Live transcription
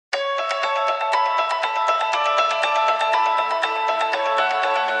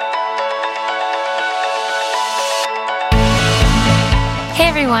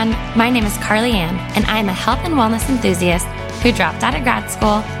everyone, my name is Carly Ann, and I'm a health and wellness enthusiast who dropped out of grad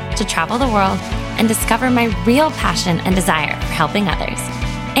school to travel the world and discover my real passion and desire for helping others.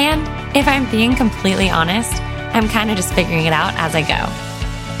 And if I'm being completely honest, I'm kind of just figuring it out as I go.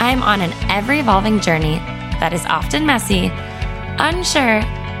 I'm on an ever-evolving journey that is often messy, unsure,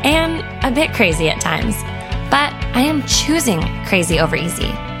 and a bit crazy at times, but I am choosing crazy over easy.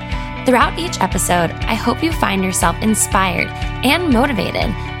 Throughout each episode, I hope you find yourself inspired and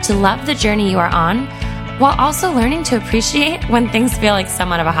motivated to love the journey you are on, while also learning to appreciate when things feel like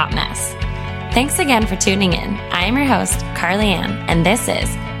somewhat of a hot mess. Thanks again for tuning in. I am your host, Carly Ann, and this is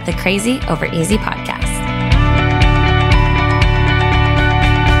the Crazy Over Easy podcast.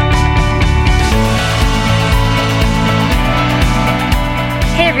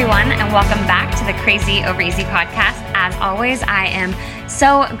 Hey everyone, and welcome back to the Crazy Over Easy podcast. As always, I am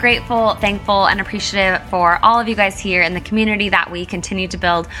so grateful, thankful, and appreciative for all of you guys here in the community that we continue to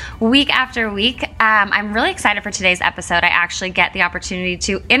build week after week. I'm really excited for today's episode. I actually get the opportunity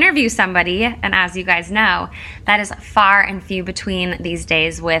to interview somebody, and as you guys know, that is far and few between these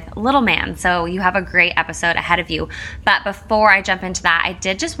days with little man. So you have a great episode ahead of you. But before I jump into that, I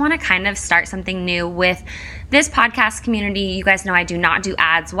did just want to kind of start something new with this podcast community. You guys know I do not do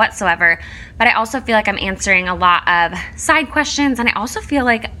ads whatsoever, but I also feel like I'm answering a lot of side questions, and I also feel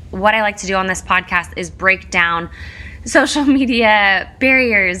like what I like to do on this podcast is break down social media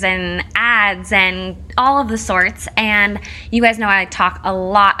barriers and ads and all of the sorts. And you guys know I talk a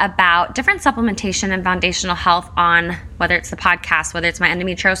lot about different supplementation and foundational health on whether it's the podcast, whether it's my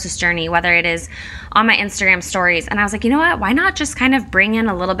endometriosis journey, whether it is on my Instagram stories. And I was like, you know what? Why not just kind of bring in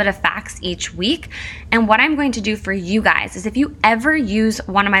a little bit of facts each week? And what I'm going to do for you guys is if you ever use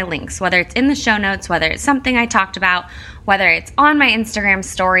one of my links, whether it's in the show notes, whether it's something I talked about, whether it's on my Instagram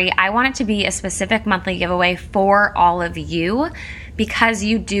story, I want it to be a specific monthly giveaway for all of you, because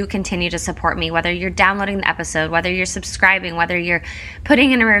you do continue to support me, whether you're downloading the episode, whether you're subscribing, whether you're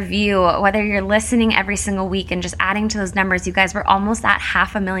putting in a review, whether you're listening every single week and just adding to those numbers. You guys, we're almost at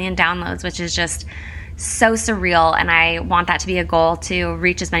 500,000 downloads, which is just so surreal. And I want that to be a goal to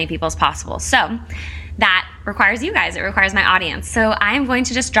reach as many people as possible. So that requires you guys. It requires my audience. So I am going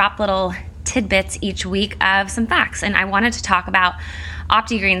to just drop little tidbits each week of some facts. And I wanted to talk about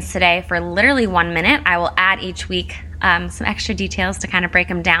OptiGreens today for literally 1 minute. I will add each week some extra details to kind of break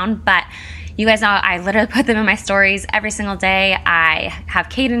them down. But you guys know I literally put them in my stories every single day. I have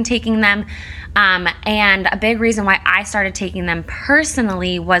Caden taking them. And a big reason why I started taking them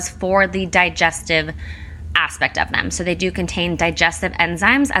personally was for the digestive aspect of them. So they do contain digestive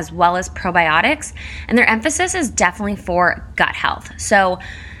enzymes as well as probiotics. And their emphasis is definitely for gut health. So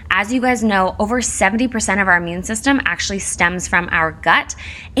as you guys know, over 70% of our immune system actually stems from our gut,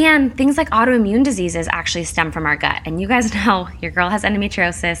 and things like autoimmune diseases actually stem from our gut. And you guys know your girl has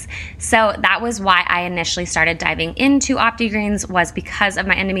endometriosis. So that was why I initially started diving into OptiGreens, was because of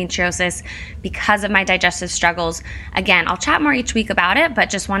my endometriosis, because of my digestive struggles. Again, I'll chat more each week about it, but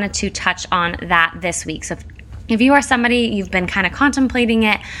just wanted to touch on that this week. So if you are somebody, you've been kind of contemplating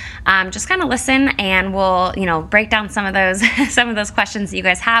it, just kind of listen and we'll, break down some of those questions that you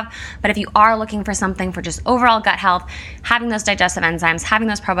guys have. But if you are looking for something for just overall gut health, having those digestive enzymes, having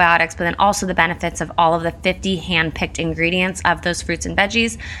those probiotics, but then also the benefits of all of the 50 hand-picked ingredients of those fruits and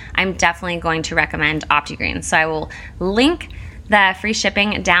veggies, I'm definitely going to recommend OptiGreens. So I will link the free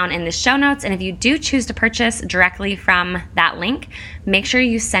shipping down in the show notes. And if you do choose to purchase directly from that link, make sure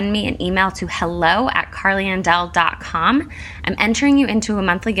you send me an email to hello@carlyandell.com. I'm entering you into a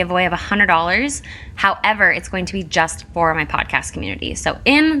monthly giveaway of $100. However, it's going to be just for my podcast community. So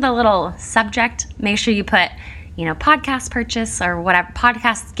in the little subject, make sure you put podcast purchase or whatever,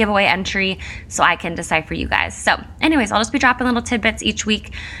 podcast giveaway entry, so I can decipher you guys. So anyways, I'll just be dropping little tidbits each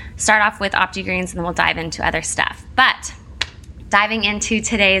week. Start off with OptiGreens and then we'll dive into other stuff. But diving into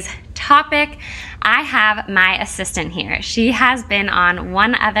today's topic, I have my assistant here. She has been on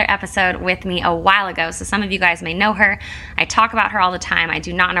one other episode with me a while ago, so some of you guys may know her. I talk about her all the time. I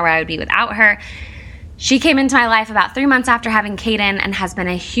do not know where I would be without her. She came into my life about 3 months after having Caden and has been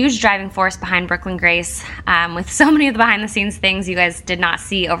a huge driving force behind Brooklyn Grace, with so many of the behind the scenes things you guys did not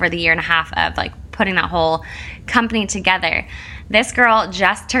see over the year and a half of putting that whole company together. This girl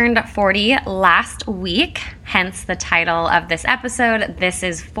just turned 40 last week, hence the title of this episode, This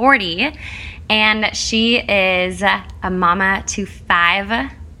is 40. And she is a mama to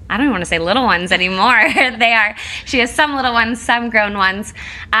 5, I don't even want to say little ones anymore. She has some little ones, some grown ones.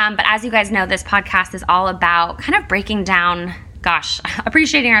 But as you guys know, this podcast is all about kind of breaking down,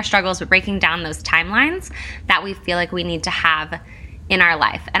 appreciating our struggles, but breaking down those timelines that we feel like we need to have in our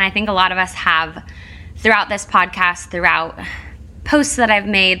life. And I think a lot of us have, throughout this podcast, throughout posts that I've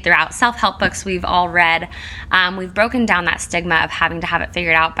made, throughout self-help books we've all read, we've broken down that stigma of having to have it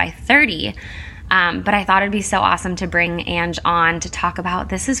figured out by 30. But I thought it'd be so awesome to bring Ange on to talk about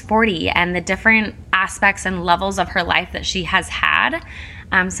This Is 40 and the different aspects and levels of her life that she has had.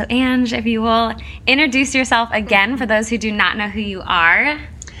 So Ange, if you will introduce yourself again for those who do not know who you are.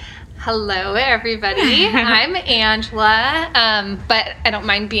 Hello, everybody. I'm Angela, but I don't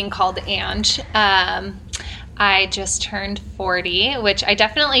mind being called Ange. I just turned 40, which I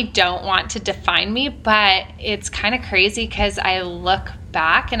definitely don't want to define me, but it's kind of crazy because I look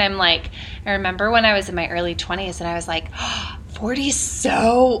back and I'm like, I remember when I was in my early 20s and I was like, 40 is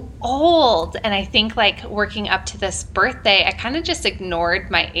so old. And I think like working up to this birthday, I kind of just ignored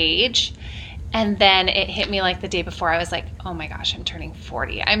my age. And then it hit me like the day before. I was like, oh my gosh, I'm turning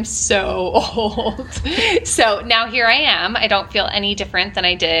 40. I'm so old. So now here I am. I don't feel any different than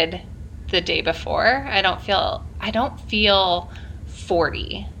I did the day before. I don't feel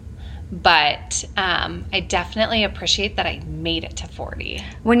 40, but I definitely appreciate that I made it to 40.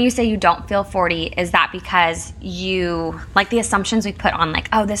 When you say you don't feel 40, is that because you, like the assumptions we put on, like,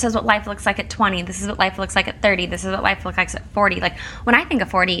 oh, this is what life looks like at 20, this is what life looks like at 30, this is what life looks like at 40. Like, when I think of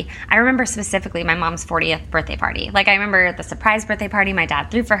 40, I remember specifically my mom's 40th birthday party. Like, I remember the surprise birthday party my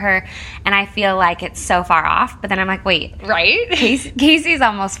dad threw for her, and I feel like it's so far off, but then I'm like, wait. Right? Casey's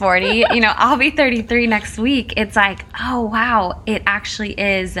almost 40. I'll be 33 next week. It's like, oh, wow, it actually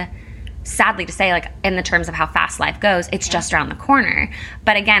is, sadly to say, like in the terms of how fast life goes, it's just around the corner.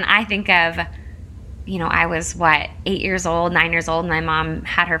 But again, I think of, I was 9 years old, and my mom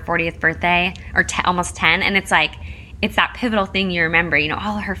had her 40th birthday, or almost 10. And it's like, it's that pivotal thing you remember,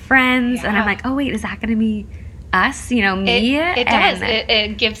 all of her friends. Yeah. And I'm like, oh wait, is that going to be us? Me? It does.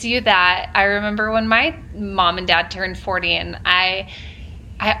 It gives you that. I remember when my mom and dad turned 40 and I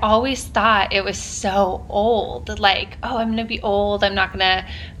always thought it was so old. Like, oh, I'm going to be old. I'm not going to,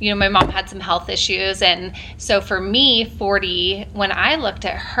 my mom had some health issues. And so for me, 40, when I looked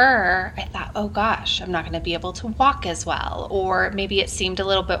at her, I thought, oh gosh, I'm not going to be able to walk as well. Or maybe it seemed a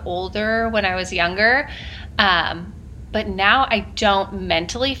little bit older when I was younger. But now I don't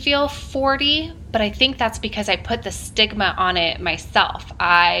mentally feel 40, but I think that's because I put the stigma on it myself.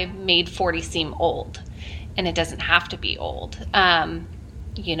 I made 40 seem old, and it doesn't have to be old. I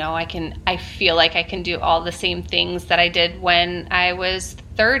feel like I can do all the same things that I did when I was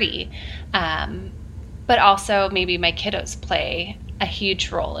 30. But also maybe my kiddos play a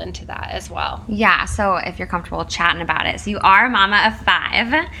huge role into that as well. Yeah. So if you're comfortable chatting about it. So you are a mama of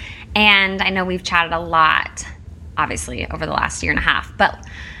 5, and I know we've chatted a lot, obviously, over the last year and a half, but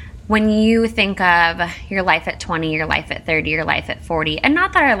when you think of your life at 20, your life at 30, your life at 40, and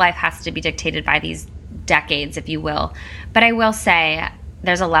not that our life has to be dictated by these decades, if you will, but I will say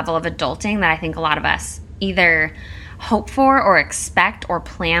there's a level of adulting that I think a lot of us either hope for or expect or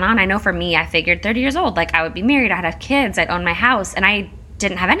plan on. I know for me, I figured 30 years old, like I would be married, I'd have kids, I'd own my house, and I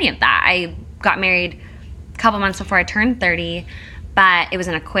didn't have any of that. I got married a couple months before I turned 30, but it was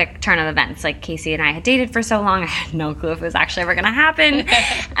in a quick turn of events. Like Casey and I had dated for so long, I had no clue if it was actually ever going to happen.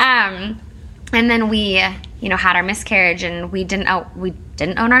 And then we, had our miscarriage, and we didn't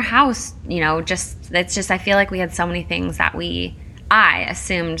own our house. I feel like we had so many things that I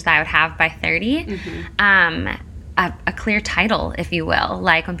assumed that I would have by 30. Mm-hmm. A clear title, if you will.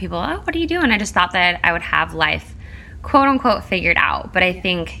 Like when people, oh, what are you doing? I just thought that I would have life, quote unquote, figured out. But I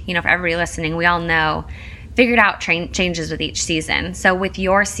think, for everybody listening, we all know figured out changes with each season. So with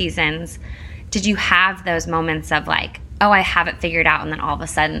your seasons, did you have those moments of like, oh, I have it figured out, and then all of a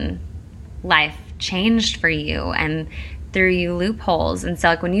sudden life changed for you and threw you loopholes? And so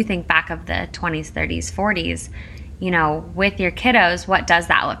like when you think back of the 20s, 30s, 40s, with your kiddos, what does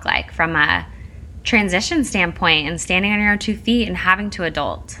that look like from a transition standpoint and standing on your own 2 feet and having to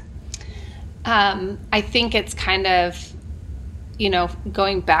adult? I think it's kind of,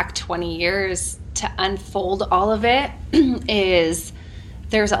 going back 20 years to unfold all of it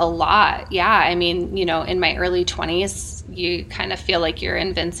there's a lot. Yeah. I mean, in my early 20s, you kind of feel like you're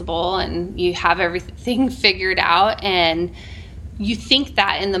invincible and you have everything figured out, and you think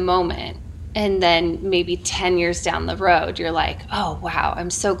that in the moment. And then maybe 10 years down the road, you're like, oh, wow, I'm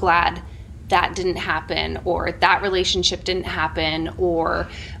so glad that didn't happen, or that relationship didn't happen, or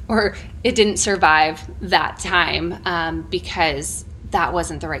it didn't survive that time because that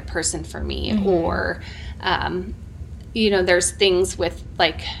wasn't the right person for me. Mm-hmm. Or, there's things with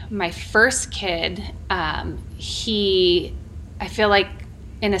like my first kid, I feel like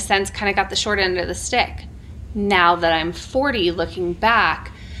in a sense kind of got the short end of the stick. Now that I'm 40, looking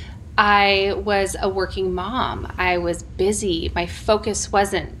back, I was a working mom. I was busy. My focus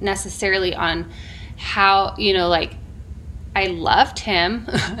wasn't necessarily on how, I loved him.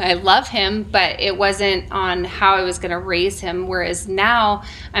 I love him, but it wasn't on how I was going to raise him. Whereas now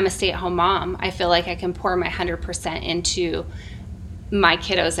I'm a stay-at-home mom. I feel like I can pour my 100% into my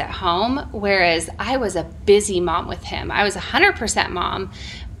kiddos at home. Whereas I was a busy mom with him. I was 100% mom,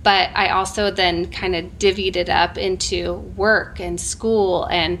 but I also then kind of divvied it up into work and school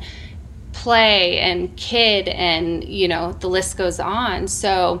and play and kid, and the list goes on.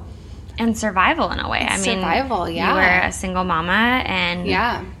 So, and survival in a way. Survival, yeah. You were a single mama and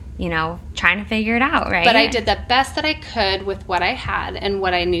trying to figure it out, right? But I did the best that I could with what I had and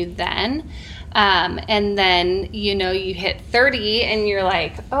what I knew then. And then, you hit 30 and you're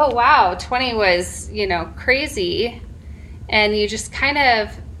like, oh wow, 20 was, crazy. And you just kind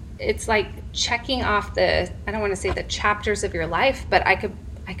of, it's like checking off I don't want to say the chapters of your life, but I could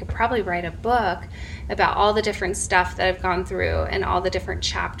probably write a book about all the different stuff that I've gone through and all the different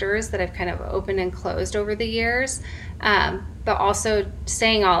chapters that I've kind of opened and closed over the years. But also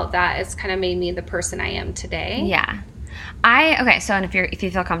saying all of that has kind of made me the person I am today. Yeah. So and if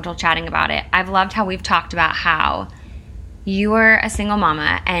you feel comfortable chatting about it, I've loved how we've talked about how you were a single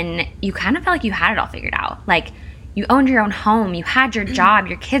mama and you kind of felt like you had it all figured out. Like, you owned your own home, you had your job,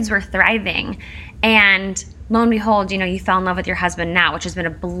 your kids were thriving, and lo and behold, you fell in love with your husband now, which has been a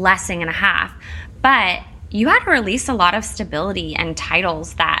blessing and a half. But you had to release a lot of stability and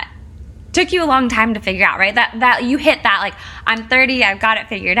titles that took you a long time to figure out, right? That you hit that, like, I'm 30, I've got it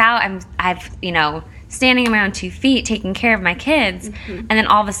figured out, I've standing on my own 2 feet, taking care of my kids, and then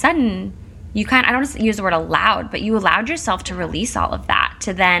all of a sudden, you I don't want to use the word allowed, but you allowed yourself to release all of that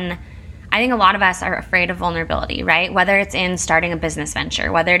to then, I think a lot of us are afraid of vulnerability, right? Whether it's in starting a business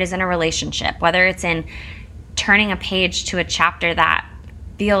venture, whether it is in a relationship, whether it's in turning a page to a chapter that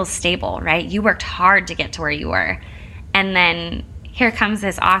feels stable, right? You worked hard to get to where you were. And then here comes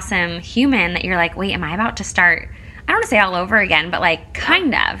this awesome human that you're like, wait, am I about to start, I don't want to say all over again, but like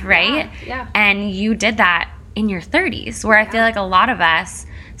kind of, right? Yeah. And you did that in your 30s, where I feel like a lot of us,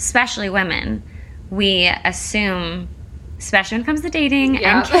 especially women, we assume, especially when it comes to dating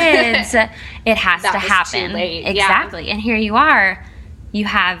and kids, it has to happen. Too late. Exactly. Yeah. And here you are, you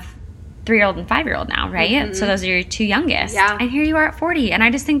have 3-year-old and 5-year-old now, right? So those are your 2 youngest. Yeah. And here you are at 40. And I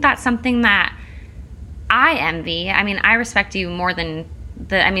just think that's something that I envy. I mean, I respect you more than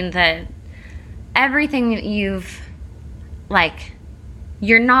everything that you've, like,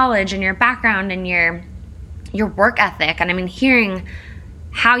 your knowledge and your background and your work ethic. And I mean, hearing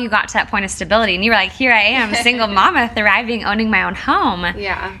how you got to that point of stability, and you were like, here I am, single mama, thriving, owning my own home.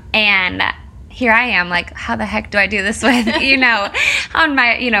 Yeah. And here I am, like, how the heck do I do this with, on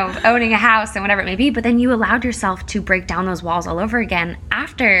my, owning a house and whatever it may be. But then you allowed yourself to break down those walls all over again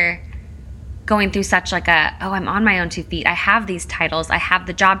after going through such like I'm on my own 2 feet. I have these titles. I have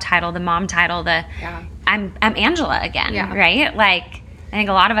the job title, the mom title, I'm Angela again, right? Like, I think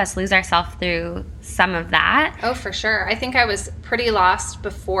a lot of us lose ourselves through some of that. Oh, for sure. I think I was pretty lost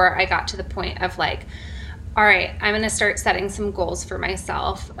before I got to the point of like, all right, I'm going to start setting some goals for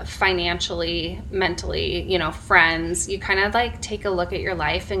myself financially, mentally, friends. You kind of like take a look at your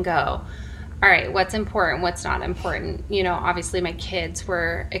life and go, all right, what's important, what's not important? Obviously my kids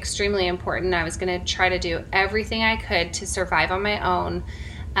were extremely important. I was going to try to do everything I could to survive on my own.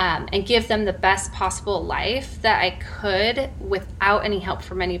 And give them the best possible life that I could without any help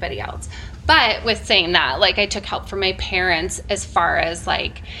from anybody else. But with saying that, like, I took help from my parents as far as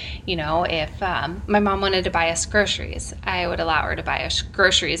like, if my mom wanted to buy us groceries, I would allow her to buy us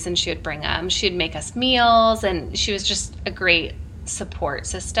groceries and she would bring them. She'd make us meals, and she was just a great support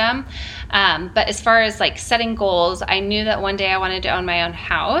system. But as far as like setting goals, I knew that one day I wanted to own my own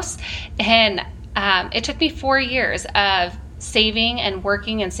house. And it took me 4 years of saving and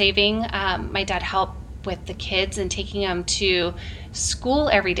working and saving. My dad helped with the kids and taking them to school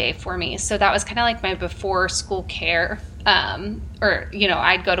every day for me. So that was kind of like my before school care.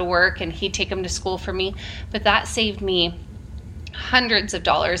 I'd go to work and he'd take them to school for me. But that saved me hundreds of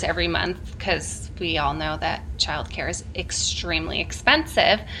dollars every month, because we all know that childcare is extremely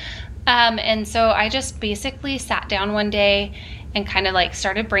expensive. And so I just basically sat down one day and kind of like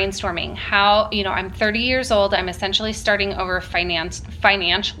started brainstorming how, I'm 30 years old. I'm essentially starting over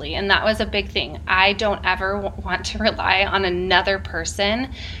financially. And that was a big thing. I don't ever want to rely on another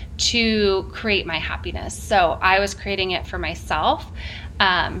person to create my happiness. So I was creating it for myself.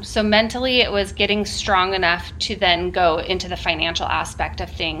 So mentally it was getting strong enough to then go into the financial aspect of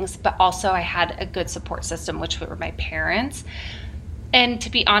things. But also I had a good support system, which were my parents. And to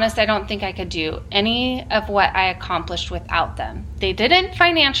be honest, I don't think I could do any of what I accomplished without them. They didn't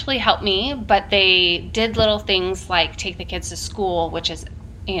financially help me, but they did little things like take the kids to school, which is,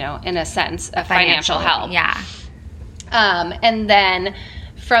 in a sense, a financial help. Yeah. And then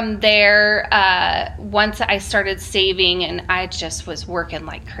from there, once I started saving, and I just was working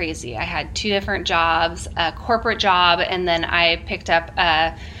like crazy. I had 2 different jobs, a corporate job, and then I picked up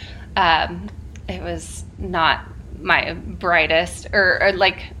it was not my brightest, or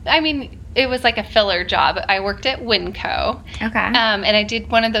like, I mean, it was like a filler job. I worked at Winco. Okay. And I did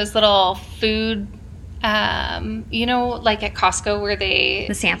one of those little food, you know, like at Costco where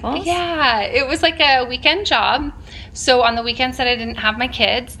The samples? Yeah, it was like a weekend job. So on the weekends that I didn't have my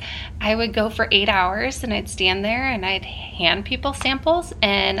kids, I would go for 8 hours and I'd stand there and I'd hand people samples,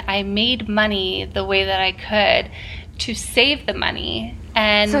 and I made money the way that I could to save the money.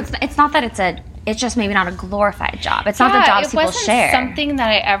 And So it's not that it's just maybe not a glorified job. It's not the jobs people share. It wasn't something that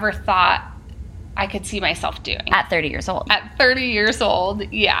I ever thought I could see myself doing. At 30 years old. At 30 years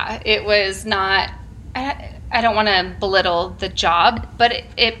old, yeah. It was not, I don't want to belittle the job, but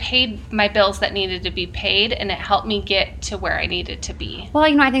it paid my bills that needed to be paid, and it helped me get to where I needed to be. Well,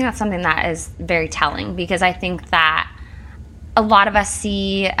 I think that's something that is very telling, because I think that a lot of us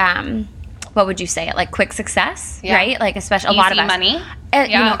see, what would you say, like quick success, right? Like especially Easy a lot of us. money.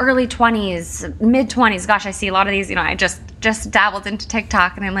 Early 20s, mid 20s. Gosh, I see a lot of these. I just dabbled into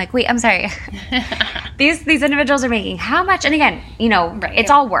TikTok, and I'm like, wait, I'm sorry. These individuals are making how much? And again, Right. it's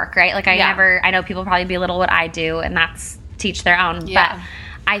all work, right? Like I know people probably belittle what I do, and that's teach their own. Yeah. But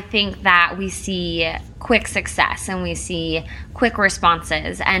I think that we see quick success and we see quick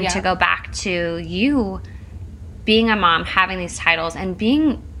responses. And to go back to you being a mom, having these titles, and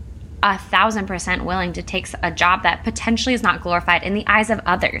being 1,000% willing to take a job that potentially is not glorified in the eyes of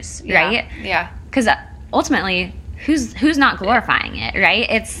others, right? Yeah. Because ultimately, who's not glorifying it, right?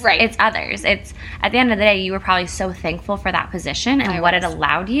 It's others. It's at the end of the day, you were probably so thankful for that position and what it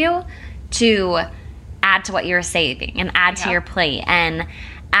allowed you to add to what you were saving and add to your plate and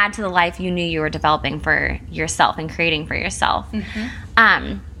add to the life you knew you were developing for yourself and creating for yourself.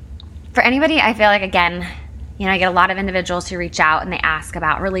 Mm-hmm. For anybody, I feel like, again, I get a lot of individuals who reach out and they ask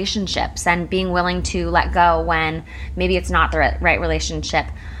about relationships and being willing to let go when maybe it's not the right relationship.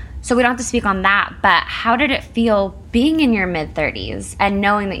 So we don't have to speak on that, but how did it feel being in your mid-30s and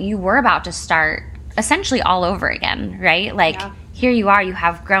knowing that you were about to start essentially all over again, right? Like, here you are, you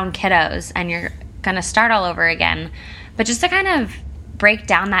have grown kiddos, and you're going to start all over again. But just to kind of break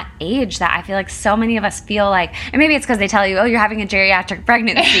down that age that I feel like so many of us feel like, and maybe it's because they tell you, oh, you're having a geriatric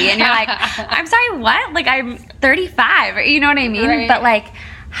pregnancy, and you're like, I'm sorry, what? Like, I'm 35, you know what I mean? Right. But like,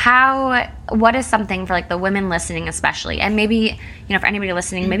 what is something for like the women listening especially, and maybe, for anybody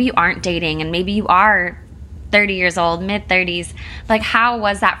listening, maybe you aren't dating and maybe you are 30 years old, mid-30s, like, how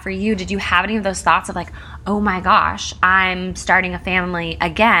was that for you? Did you have any of those thoughts of like, oh my gosh, I'm starting a family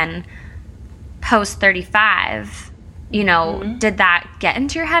again post 35? Did that get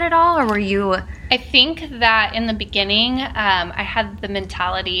into your head at all, or were you? I think that in the beginning, I had the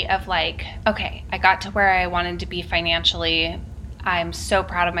mentality of like, okay, I got to where I wanted to be financially. I'm so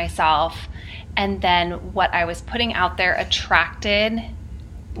proud of myself. And then what I was putting out there attracted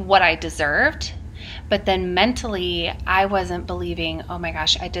what I deserved. But then mentally, I wasn't believing, oh my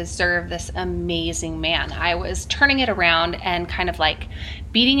gosh, I deserve this amazing man. I was turning it around and kind of like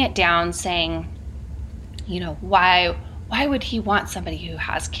beating it down, saying, why would he want somebody who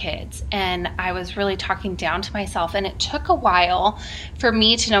has kids? And I was really talking down to myself. And it took a while for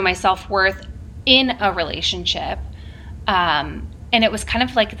me to know my self-worth in a relationship. And it was kind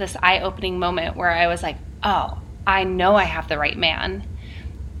of like this eye-opening moment where I was like, oh, I know I have the right man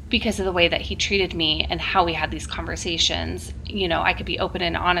because of the way that he treated me and how we had these conversations. I could be open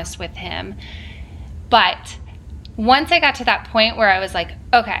and honest with him. But once I got to that point where I was like,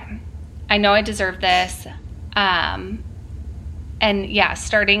 okay, I know I deserve this.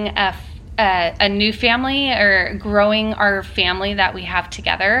 Starting a new family, or growing our family that we have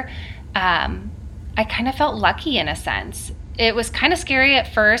together, I kind of felt lucky in a sense. It was kind of scary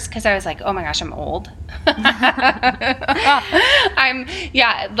at first because I was like, oh my gosh, I'm old.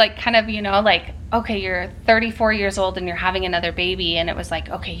 Okay, you're 34 years old and you're having another baby. And it was like,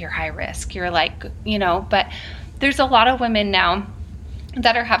 okay, you're high risk. You're like, but there's a lot of women now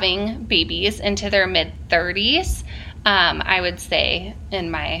that are having babies into their mid-30s. I would say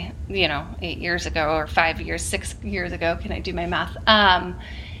in my, 8 years ago or 5 years, 6 years ago, can I do my math?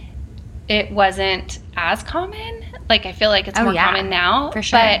 It wasn't as common. Like, I feel like it's more common now. For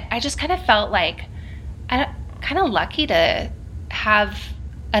sure. But I just kind of felt like I'm kind of lucky to have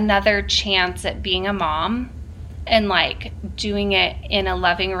another chance at being a mom and like doing it in a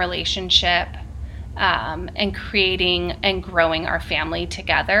loving relationship, and creating and growing our family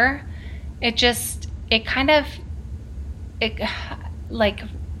together. It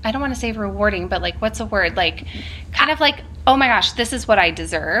I don't want to say rewarding, but like, what's a word? Like, kind of like, oh my gosh, this is what I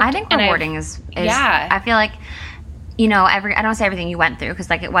deserve. I think rewarding is yeah. I feel like, you know, I don't want to say everything you went through, because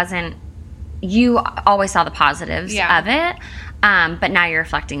like it wasn't, you always saw the positives of it. But now you're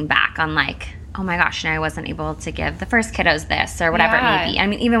reflecting back on like, oh my gosh, I wasn't able to give the first kiddos this or whatever it may be. I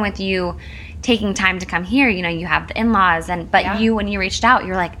mean, even with you taking time to come here, you know, you have the in-laws, but you, when you reached out,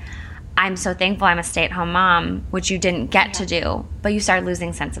 you're like, I'm so thankful I'm a stay-at-home mom, which you didn't get to do, but you started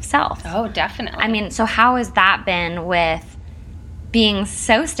losing sense of self. Oh, definitely. I mean, so how has that been with being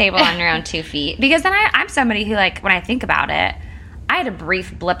so stable on your own 2 feet? Because then I'm somebody who, like, when I think about it, I had a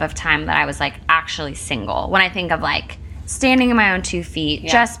brief blip of time that I was, like, actually single. When I think of, like, standing on my own 2 feet,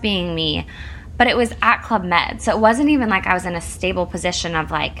 just being me. But it was at Club Med. So it wasn't even like I was in a stable position of,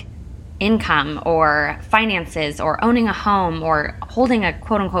 like, income or finances or owning a home or holding a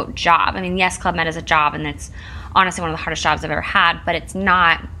quote-unquote job. I mean, yes, Club Med is a job, and it's honestly one of the hardest jobs I've ever had, but it's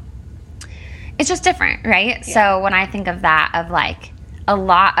not, it's just different, right? Yeah. So when I think of that, of like a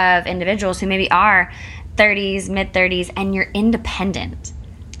lot of individuals who maybe are 30s, mid-30s, and you're independent,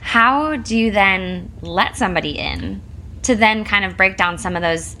 how do you then let somebody in to then kind of break down some of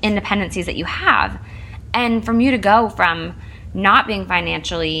those independencies that you have? And from you to go from not being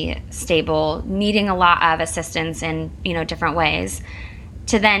financially stable, needing a lot of assistance in, you know, different ways,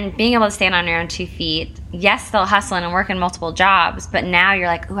 to then being able to stand on your own 2 feet, yes, still hustling and working multiple jobs, but now you're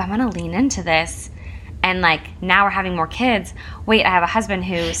like, ooh, I'm going to lean into this. And like, now we're having more kids. Wait, I have a husband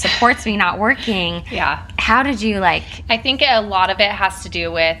who supports me not working. Yeah. How did you like... I think a lot of it has to do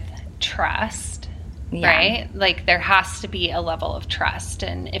with trust, right? Like, there has to be a level of trust.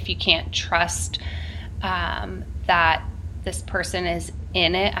 And if you can't trust that this person is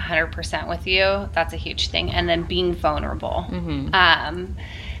in it 100% with you, that's a huge thing. And then being vulnerable. Mm-hmm.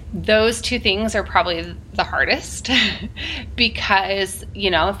 Those 2 things are probably the hardest because, you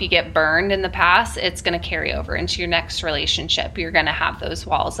know, if you get burned in the past, it's going to carry over into your next relationship. You're going to have those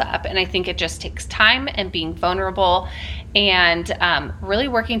walls up. And I think it just takes time and being vulnerable and really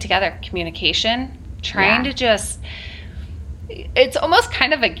working together, communication, trying to just... It's almost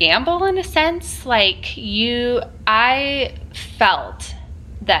kind of a gamble in a sense. Like I felt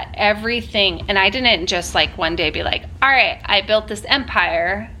that everything, and I didn't just like one day be like, all right, I built this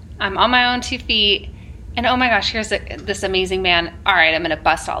empire. I'm on my own 2 feet. And oh my gosh, here's this amazing man. All right, I'm going to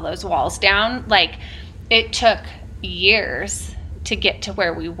bust all those walls down. Like, it took years to get to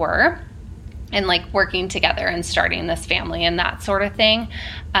where we were. And like working together and starting this family and that sort of thing.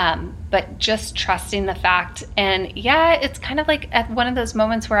 But just trusting the fact. And yeah, it's kind of like at one of those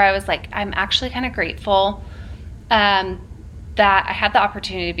moments where I was like, I'm actually kind of grateful that I had the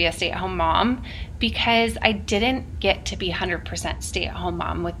opportunity to be a stay-at-home mom, because I didn't get to be 100% stay-at-home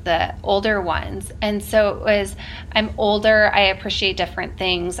mom with the older ones. And so it was, I'm older, I appreciate different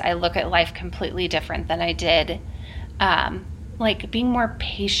things. I look at life completely different than I did like being more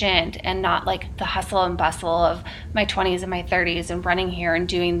patient and not like the hustle and bustle of my 20s and my 30s and running here and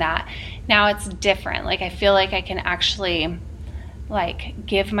doing that. Now it's different. Like, I feel like I can actually like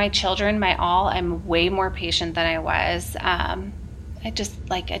give my children my all. I'm way more patient than I was. I just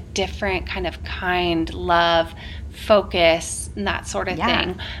like a different kind of kind, love, focus, and that sort of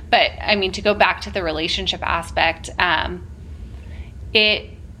thing. But I mean, to go back to the relationship aspect, it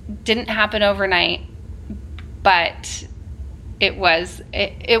didn't happen overnight, but it was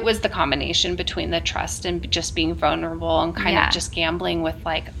the combination between the trust and just being vulnerable and kind of just gambling with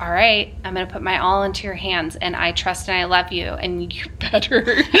like, all right, I'm going to put my all into your hands, and I trust and I love you, and you better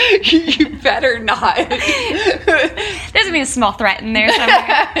not. There's going to be a small threat in there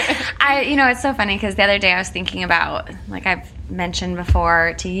somewhere. You know, it's so funny because the other day I was thinking about, like I've mentioned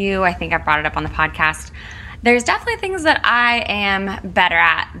before to you, I think I brought it up on the podcast, there's definitely things that I am better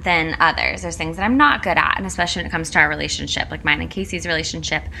at than others. There's things that I'm not good at, and especially when it comes to our relationship, like mine and Casey's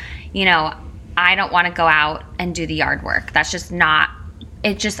relationship. You know, I don't want to go out and do the yard work. That's just not,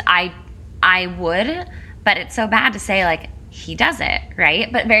 it just, I would, but it's so bad to say like, he does it,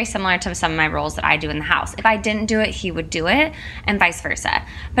 right? But very similar to some of my roles that I do in the house. If I didn't do it, he would do it, and vice versa.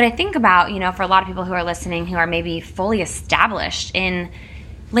 But I think about, you know, for a lot of people who are listening who are maybe fully established in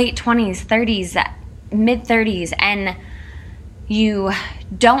late 20s, 30s, mid-30s, and you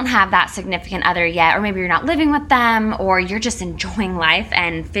don't have that significant other yet, or maybe you're not living with them, or you're just enjoying life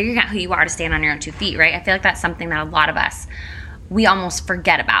and figuring out who you are to stand on your own 2 feet, right? I feel like that's something that a lot of us, we almost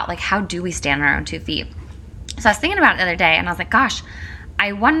forget about. Like, how do we stand on our own 2 feet? So I was thinking about it the other day, and I was like, gosh,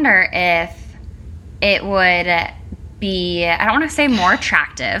 I wonder if it would be, I don't want to say more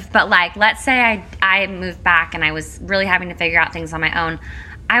attractive, but like, let's say I moved back and I was really having to figure out things on my own.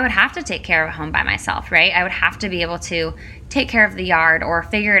 I would have to take care of a home by myself, right? I would have to be able to take care of the yard or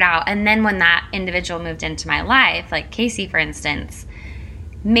figure it out. And then when that individual moved into my life, like Casey, for instance,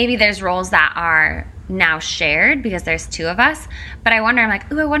 maybe there's roles that are now shared because there's two of us. But I wonder, I'm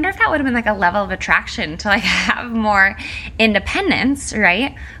like, I wonder if that would have been like a level of attraction to like have more independence,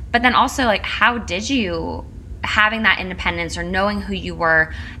 right? But then also like, how did you, having that independence or knowing who you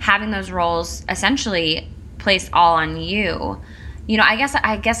were, having those roles essentially placed all on you? You know, I guess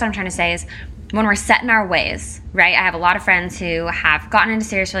what I'm trying to say is when we're set in our ways, right? I have a lot of friends who have gotten into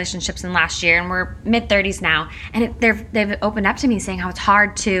serious relationships in last year and we're mid-30s now, and they've opened up to me saying how it's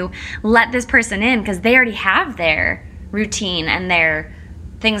hard to let this person in because they already have their routine and their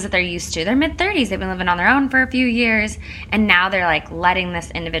things that they're used to. They're mid-30s, they've been living on their own for a few years, and now they're like letting this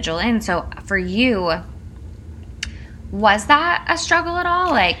individual in. So for you, was that a struggle at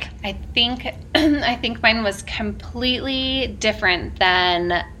all? Like, I think mine was completely different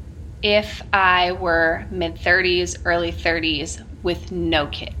than if I were mid-30s, early 30s with no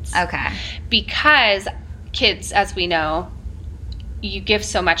kids. Okay. Because kids, as we know, you give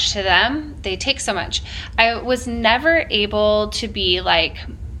so much to them, they take so much. I was never able to be like,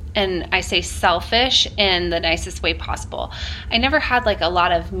 and I say selfish in the nicest way possible. I never had like a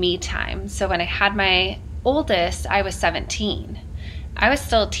lot of me time. So when I had my oldest, I was 17. I was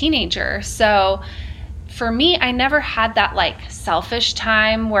still a teenager. So for me, I never had that like selfish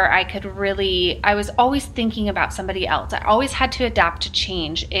time where I was always thinking about somebody else. I always had to adapt to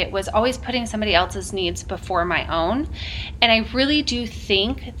change. It was always putting somebody else's needs before my own. And I really do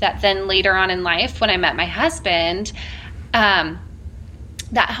think that then later on in life, when I met my husband, that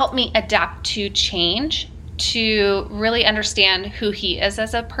helped me adapt to change, to really understand who he is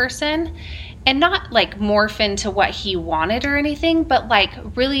as a person. And not like morph into what he wanted or anything, but like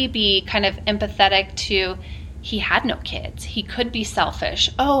really be kind of empathetic to, he had no kids. He could be selfish.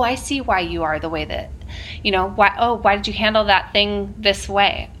 Oh, I see why you are the way that, you know, why did you handle that thing this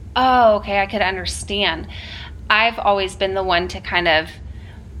way? Oh, okay, I could understand. I've always been the one to kind of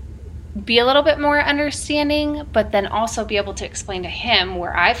be a little bit more understanding, but then also be able to explain to him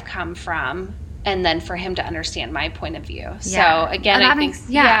where I've come from, and then for him to understand my point of view. Yeah. So again, I think,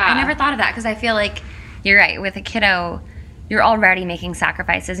 I never thought of that because I feel like you're right. With a kiddo, you're already making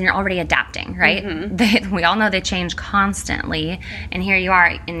sacrifices and you're already adapting, right? Mm-hmm. We all know they change constantly. And here you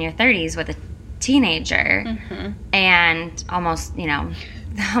are in your 30s with a teenager and almost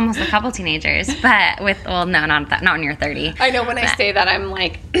a couple teenagers, but with, well, no, not when you're 30. I know when I say that, I'm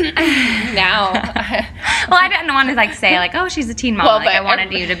like, now. Well, I didn't want to like say like, oh, she's a teen mom. Well, like I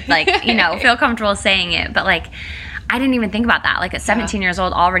wanted you to like, feel comfortable saying it. But like, I didn't even think about that. Like at 17 years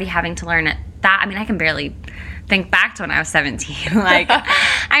old, already having to learn that. I mean, I can barely think back to when I was 17. Like,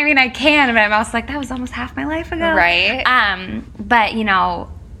 I mean, I can, but I'm also like, that was almost half my life ago. Right. But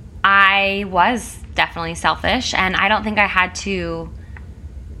I was definitely selfish, and I don't think I had to,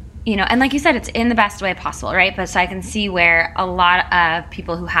 and like you said, it's in the best way possible, right? But so I can see where a lot of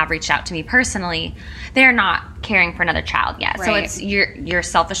people who have reached out to me personally, they're not caring for another child yet. Right. So it's you're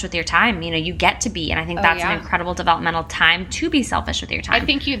selfish with your time. You get to be, and I think that's an incredible developmental time to be selfish with your time. I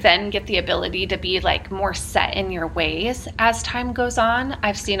think you then get the ability to be like more set in your ways as time goes on.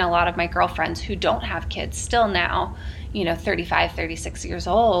 I've seen a lot of my girlfriends who don't have kids still now, 35, 36 years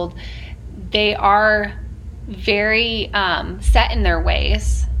old. They are very set in their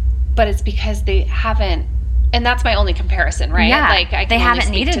ways. But it's because they haven't, and that's my only comparison, right? Yeah, like I can they haven't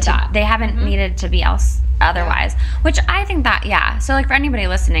needed to that. They haven't needed to be else otherwise. Yeah. Which I think that, So like for anybody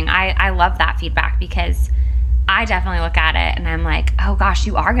listening, I love that feedback because I definitely look at it and I'm like, oh gosh,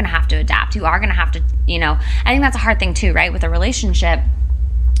 you are going to have to adapt. You are going to have to, I think that's a hard thing too, right? With a relationship,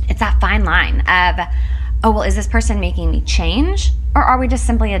 it's that fine line of, oh, well, is this person making me change? Or are we just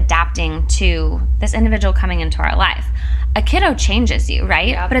simply adapting to this individual coming into our life? A kiddo changes you, right?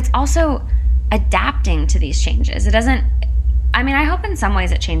 Yeah. But it's also adapting to these changes. It doesn't, I hope in some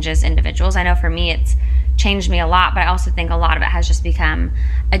ways it changes individuals. I know for me it's changed me a lot, but I also think a lot of it has just become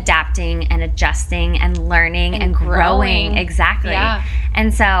adapting and adjusting and learning and growing. Exactly. Yeah.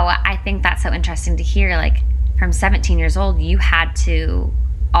 And so I think that's so interesting to hear, like from 17 years old, you had to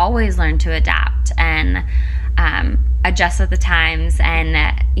always learn to adapt and adjust with the times. And,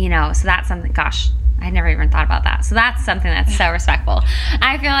 so that's something, gosh, I never even thought about that. So that's something that's so respectful.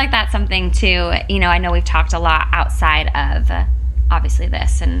 I feel like that's something too, I know we've talked a lot outside of obviously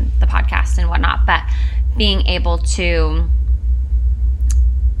this and the podcast and whatnot, but being able to,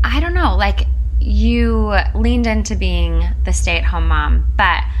 I don't know, like you leaned into being the stay-at-home mom,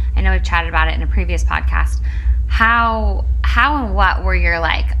 but I know we've chatted about it in a previous podcast. How how and what were your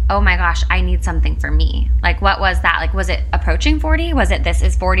like, oh my gosh, I need something for me? Like, what was that? Like, was it approaching 40? Was it this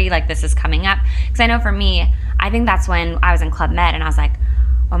is 40, like this is coming up? Because I know for me, I think that's when I was in Club Med and I was like,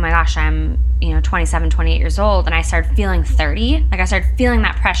 oh my gosh, I'm 27, 28 years old, and I started feeling 30. Like I started feeling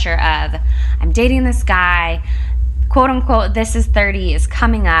that pressure of I'm dating this guy, quote unquote, this is 30 is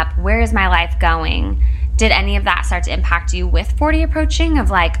coming up. Where is my life going? Did any of that start to impact you with 40 approaching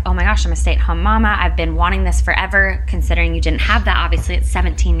of like, oh my gosh, I'm a stay-at-home mama. I've been wanting this forever, considering you didn't have that obviously at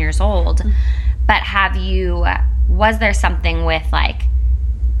 17 years old. But was there something with like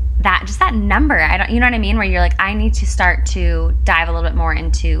that, just that number? You know what I mean? Where you're like, I need to start to dive a little bit more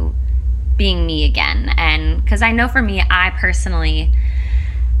into being me again. And because I know for me, I personally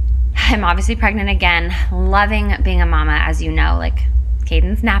am obviously pregnant again, loving being a mama, as you know, like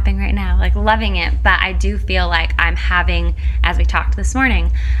Caden's napping right now, like loving it. But I do feel like I'm having, as we talked this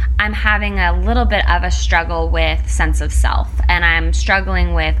morning, I'm having a little bit of a struggle with sense of self, and I'm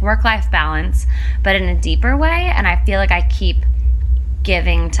struggling with work-life balance, but in a deeper way. And I feel like I keep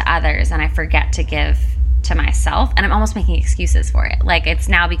giving to others and I forget to give to myself, and I'm almost making excuses for it. Like it's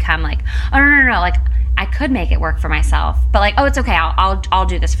now become like, oh no, like I could make it work for myself, but like, oh, it's okay, I'll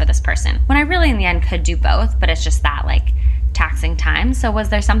do this for this person, when I really in the end could do both, but it's just that like taxing time. So was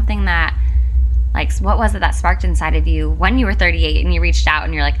there something that, like, what was it that sparked inside of you when you were 38 and you reached out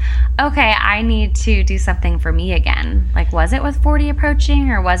and you're like, okay, I need to do something for me again? Like, was it with 40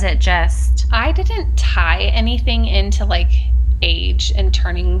 approaching, or was it just... I didn't tie anything into like age and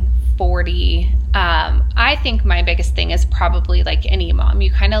turning 40. I think my biggest thing is probably like any mom,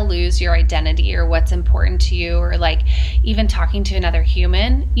 you kind of lose your identity or what's important to you, or like even talking to another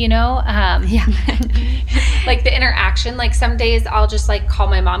human, Yeah. like the interaction. Like some days I'll just like call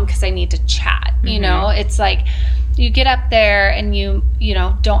my mom because I need to chat, it's like you get up there and you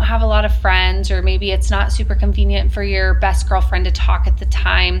don't have a lot of friends, or maybe it's not super convenient for your best girlfriend to talk at the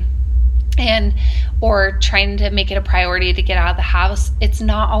time, or trying to make it a priority to get out of the house. It's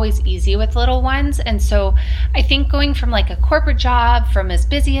not always easy with little ones. And so I think going from like a corporate job, from as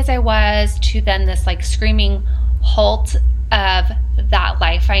busy as I was, to then this like screaming halt of that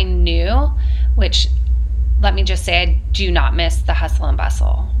life I knew, which, let me just say, I do not miss the hustle and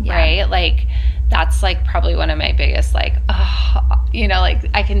bustle, right? Like that's like probably one of my biggest, like, like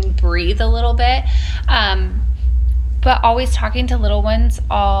I can breathe a little bit. But always talking to little ones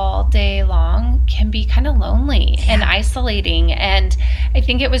all day long can be kind of lonely and isolating. And I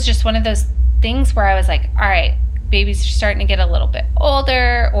think it was just one of those things where I was like, all right, babies are starting to get a little bit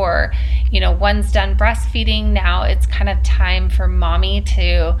older, or, one's done breastfeeding. Now it's kind of time for mommy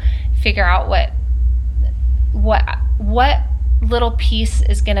to figure out what little piece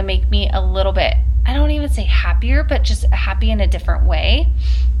is going to make me a little bit, I don't even say happier, but just happy in a different way.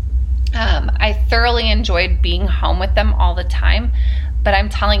 I thoroughly enjoyed being home with them all the time, but I'm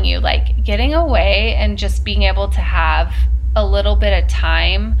telling you, like getting away and just being able to have a little bit of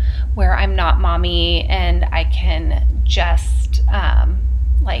time where I'm not mommy and I can just,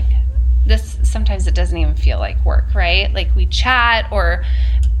 like this, sometimes it doesn't even feel like work, right? Like we chat, or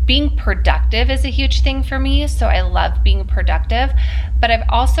being productive is a huge thing for me. So I love being productive, but I've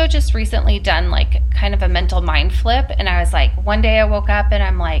also just recently done like kind of a mental mind flip. And I was like, one day I woke up and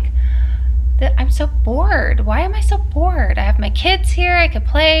I'm like, I'm so bored. Why am I so bored? I have my kids here. I could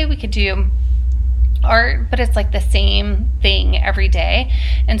play. We could do art, but it's like the same thing every day.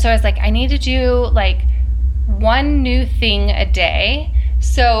 And so I was like, I need to do like one new thing a day.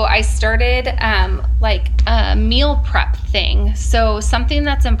 So I started like a meal prep thing. So something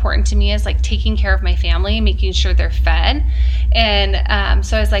that's important to me is like taking care of my family, making sure they're fed. And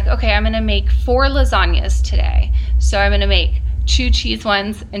so I was like, okay, I'm going to make 4 lasagnas today. So I'm going to make 2 cheese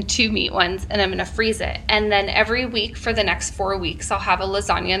ones and 2 meat ones, and I'm going to freeze it. And then every week for the next 4 weeks, I'll have a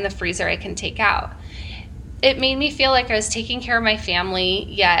lasagna in the freezer I can take out. It made me feel like I was taking care of my family,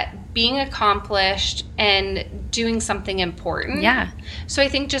 yet being accomplished and doing something important. Yeah. So I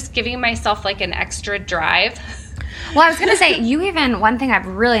think just giving myself like an extra drive. Well, I was going to say, one thing I've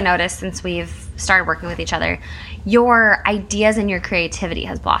really noticed since we've started working with each other, your ideas and your creativity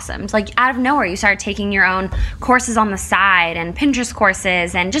has blossomed. Like out of nowhere, you started taking your own courses on the side and Pinterest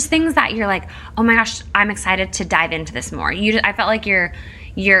courses and just things that you're like, oh my gosh, I'm excited to dive into this more. I felt like your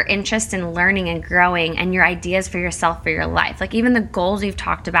interest in learning and growing and your ideas for yourself, for your life, like even the goals you've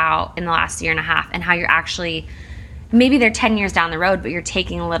talked about in the last year and a half, and how you're actually, maybe they're 10 years down the road, but you're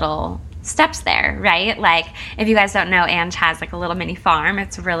taking little steps there, right? Like if you guys don't know, Ange has like a little mini farm.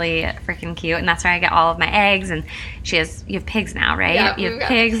 It's really freaking cute, and that's where I get all of my eggs. And you have pigs now, right? Yeah, you have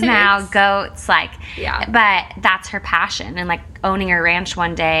pigs now, goats, like, yeah. But that's her passion, and like owning a ranch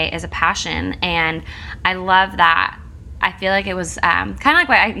one day is a passion. And I love that I feel like it was kind of like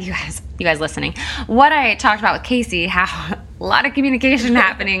what you guys listening, what I talked about with Casey, how a lot of communication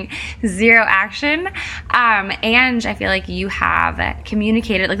happening, zero action. And I feel like you have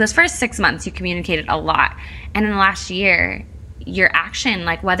communicated, like those first 6 months, you communicated a lot. And in the last year, your action,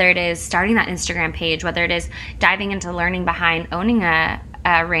 like whether it is starting that Instagram page, whether it is diving into learning behind owning a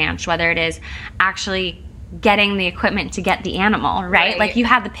ranch, whether it is actually getting the equipment to get the animal, right? Like you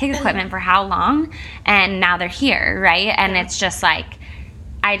had the pig equipment for how long, and now they're here, right? And it's just like,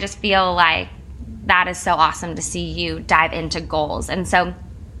 I just feel like that is so awesome to see you dive into goals. And so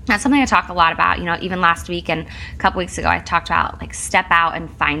that's something I talk a lot about. Even last week and a couple weeks ago, I talked about like step out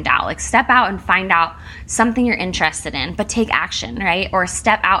and find out. Like step out and find out something you're interested in, but take action, right? Or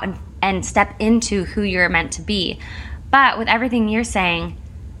step out and step into who you're meant to be. But with everything you're saying,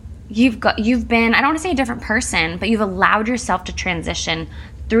 you've been, I don't want to say a different person, but you've allowed yourself to transition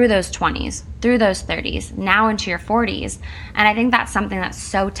through those 20s, through those 30s, now into your 40s. And I think that's something that's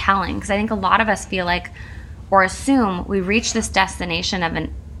so telling, because I think a lot of us feel like, or assume we reach this destination of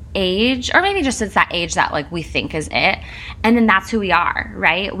an age, or maybe just it's that age that like we think is it, and then that's who we are,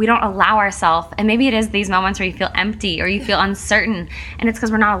 right? We don't allow ourselves, and maybe it is these moments where you feel empty or you feel uncertain, and it's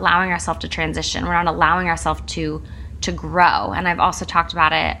because we're not allowing ourselves to transition. We're not allowing ourselves to grow. And I've also talked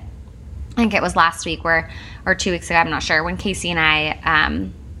about it, I think it was last week or 2 weeks ago, I'm not sure, when Casey and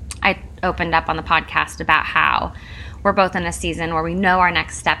I opened up on the podcast about how we're both in a season where we know our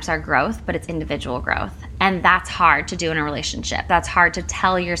next steps are growth, but it's individual growth. And that's hard to do in a relationship. That's hard to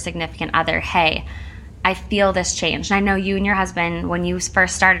tell your significant other, hey, I feel this change. And I know you and your husband, when you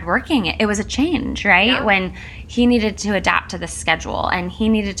first started working, it was a change, right? Yeah. When he needed to adapt to the schedule and he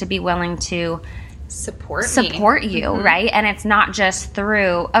needed to be willing to support you, mm-hmm. right? And it's not just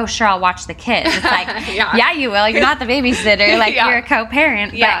through, oh, sure, I'll watch the kids. It's like, yeah, you will. You're not the babysitter. Like, you're a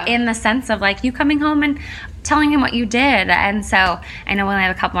co-parent. But in the sense of, like, you coming home and telling him what you did. And so I know we only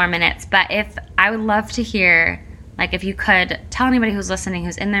have a couple more minutes, but I would love to hear, like, if you could tell anybody who's listening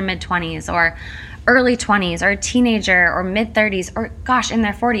who's in their mid-20s or early 20s or a teenager or mid-30s or, gosh, in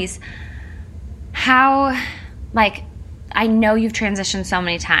their 40s, how, like, I know you've transitioned so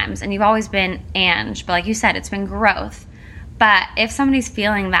many times and you've always been Ange, but like you said, it's been growth. But if somebody's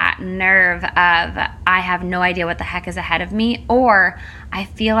feeling that nerve of, I have no idea what the heck is ahead of me, or I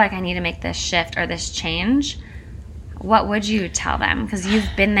feel like I need to make this shift or this change, what would you tell them? Because you've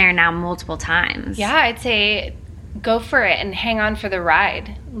been there now multiple times. Yeah, I'd say go for it and hang on for the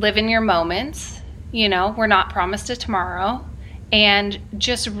ride. Live in your moments. We're not promised a tomorrow. And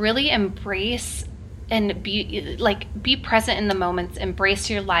just really embrace and be present in the moments, embrace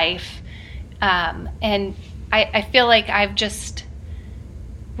your life. And I feel like I've just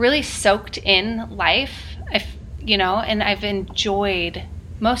really soaked in life, and I've enjoyed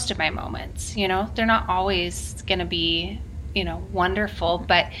most of my moments. They're not always going to be, wonderful,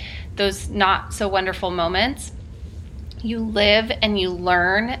 but those not so wonderful moments, you live and you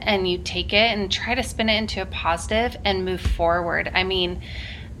learn and you take it and try to spin it into a positive and move forward. I mean,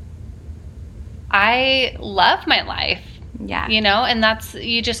 I love my life, and that's,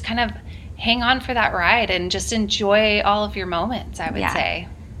 you just kind of hang on for that ride and just enjoy all of your moments, I would say.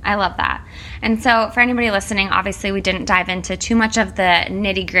 I love that. And so for anybody listening, obviously we didn't dive into too much of the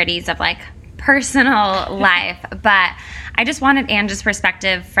nitty gritties of like personal life, but I just wanted Ange's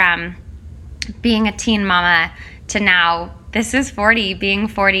perspective from being a teen mama to now, this is 40, being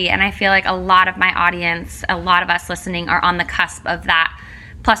 40. And I feel like a lot of my audience, a lot of us listening are on the cusp of that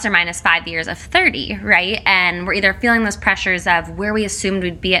plus or minus 5 years of 30, right? And we're either feeling those pressures of where we assumed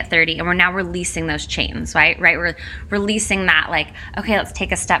we'd be at 30, and we're now releasing those chains, right? We're releasing that, like, okay, let's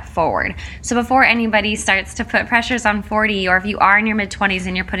take a step forward. So before anybody starts to put pressures on 40, or if you are in your mid-20s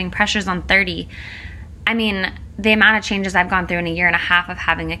and you're putting pressures on 30, I mean, the amount of changes I've gone through in a year and a half of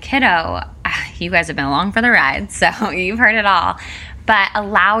having a kiddo, you guys have been along for the ride, so you've heard it all. But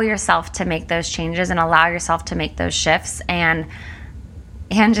allow yourself to make those changes and allow yourself to make those shifts. And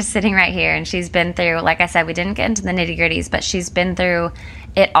just sitting right here, and she's been through, like I said, we didn't get into the nitty-gritties, but she's been through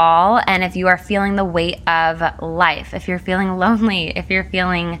it all. And if you are feeling the weight of life, if you're feeling lonely, if you're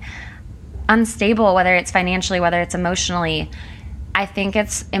feeling unstable, whether it's financially, whether it's emotionally, I think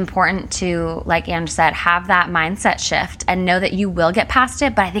it's important to, like Ange said, have that mindset shift and know that you will get past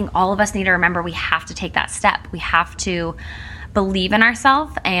it. But I think all of us need to remember we have to take that step. We have to believe in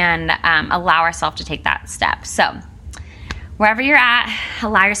ourselves and allow ourselves to take that step. So wherever you're at,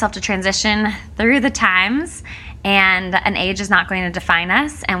 allow yourself to transition through the times, and an age is not going to define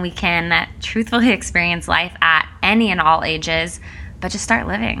us, and we can truthfully experience life at any and all ages, but just start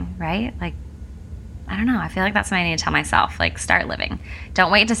living, right? Like, I don't know, I feel like that's something I need to tell myself, like, start living.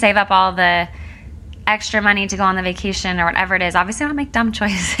 Don't wait to save up all the extra money to go on the vacation or whatever it is, obviously don't make dumb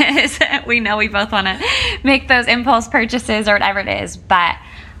choices. We know we both want to make those impulse purchases or whatever it is, but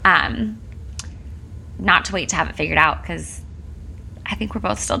not to wait to have it figured out, because I think we're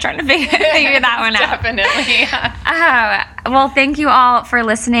both still trying to figure that one out. Definitely. Yeah. Well, thank you all for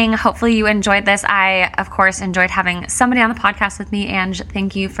listening. Hopefully you enjoyed this. I, of course, enjoyed having somebody on the podcast with me. And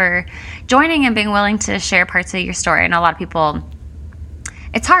thank you for joining and being willing to share parts of your story. I know a lot of people,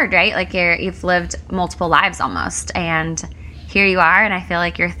 it's hard, right? Like you've lived multiple lives almost, and here you are, and I feel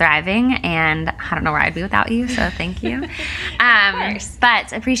like you're thriving, and I don't know where I'd be without you, so thank you.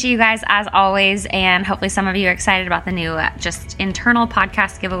 But appreciate you guys as always, and hopefully some of you are excited about the new just internal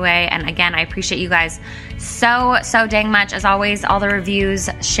podcast giveaway. And again, I appreciate you guys so dang much. As always, all the reviews,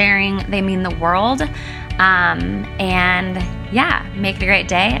 sharing, they mean the world. And yeah, make it a great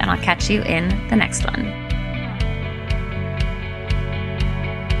day, and I'll catch you in the next one.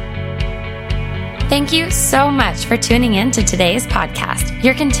 Thank you so much for tuning in to today's podcast.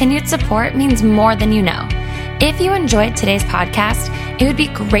 Your continued support means more than you know. If you enjoyed today's podcast, it would be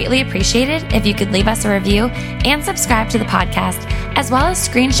greatly appreciated if you could leave us a review and subscribe to the podcast, as well as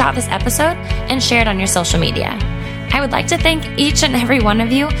screenshot this episode and share it on your social media. I would like to thank each and every one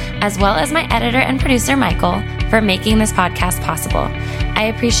of you, as well as my editor and producer, Michael, for making this podcast possible.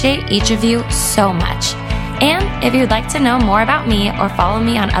 I appreciate each of you so much. And if you'd like to know more about me or follow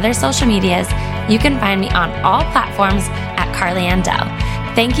me on other social medias, you can find me on all platforms at Carly Ann Dell.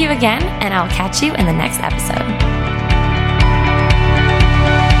 Thank you again, and I'll catch you in the next episode.